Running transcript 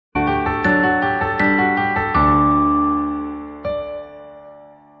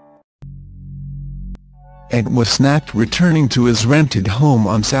and was snapped returning to his rented home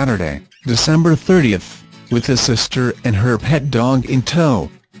on Saturday, December 30th, with his sister and her pet dog in tow.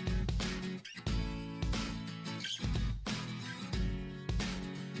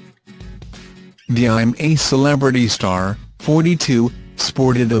 The I'm a Celebrity star, 42,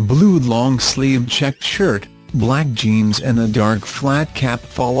 sported a blue long-sleeved checked shirt, black jeans and a dark flat cap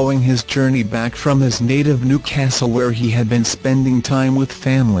following his journey back from his native Newcastle, where he had been spending time with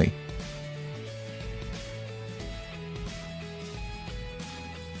family.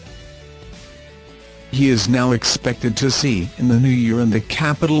 He is now expected to see in the new year in the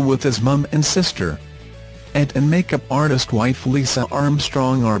capital with his mum and sister. And makeup artist wife Lisa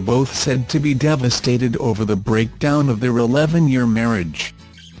Armstrong are both said to be devastated over the breakdown of their 11-year marriage.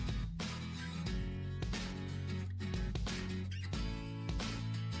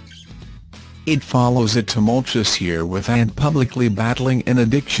 It follows a tumultuous year with Ant publicly battling an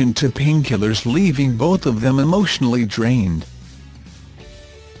addiction to painkillers, leaving both of them emotionally drained.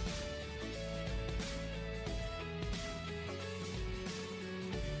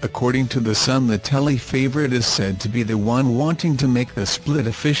 According to The Sun, the telly favourite is said to be the one wanting to make the split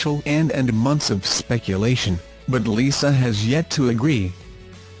official, and months of speculation, but Lisa has yet to agree.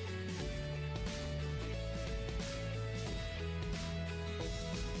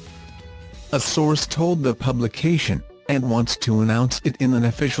 A source told the publication, and wants to announce it in an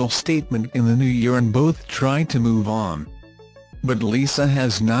official statement in the new year, and both try to move on. But Lisa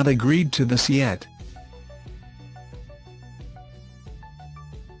has not agreed to this yet.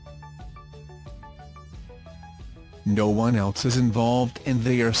 No one else is involved and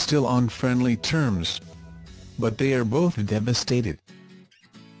they are still on friendly terms. But they are both devastated.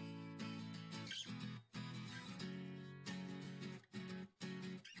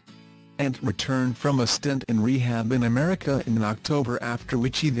 Ant returned from a stint in rehab in America in October, after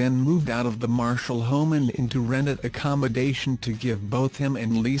which he then moved out of the Marshall home and into rented accommodation to give both him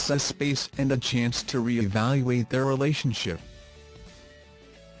and Lisa space and a chance to re-evaluate their relationship.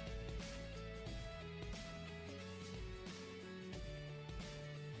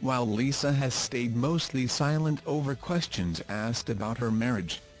 While Lisa has stayed mostly silent over questions asked about her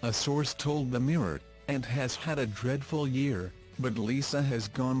marriage, a source told the Mirror, Ant has had a dreadful year, but Lisa has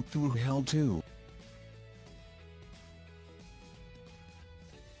gone through hell too.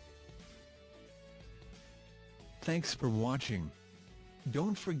 Thanks for watching.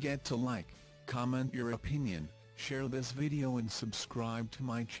 Don't forget to like, comment your opinion, share this video and subscribe to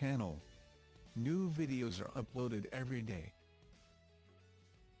my channel. New videos are uploaded every day.